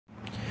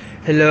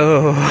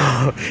Hello.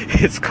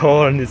 It's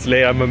cold and it's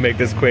late. I'm gonna make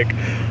this quick.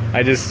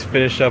 I just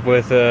finished up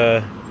with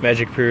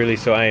Magic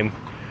pre-release, so I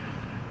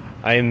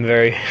am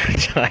very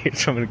tired,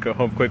 so I'm gonna go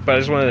home quick. But I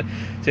just want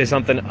to say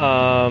something.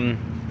 One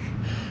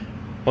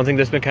thing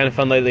that's been kind of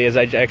fun lately is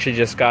I actually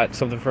just got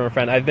something from a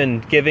friend. I've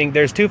been giving.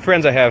 There's two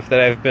friends I have that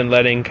I've been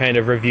letting kind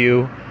of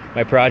review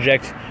my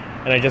project,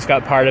 and I just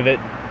got part of it.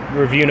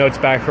 Review notes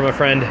back from a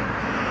friend.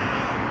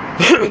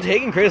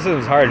 Taking criticism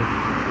is hard.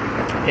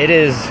 It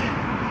is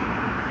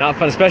not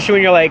fun, especially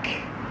when you're like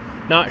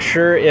not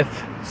sure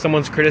if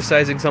someone's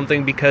criticizing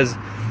something because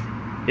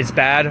it's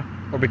bad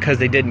or because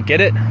they didn't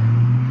get it.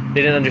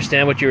 They didn't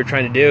understand what you were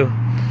trying to do.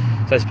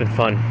 So that's been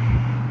fun.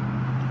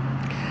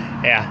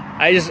 Yeah,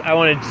 I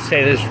wanted to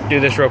say this,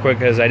 do this real quick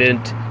because I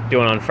didn't do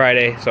it on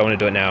Friday, so I want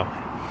to do it now.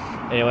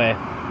 Anyway,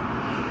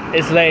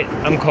 it's late.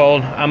 I'm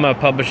cold. I'm gonna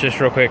publish this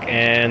real quick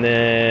and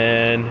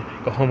then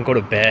go home, go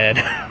to bed.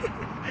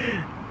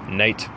 Night.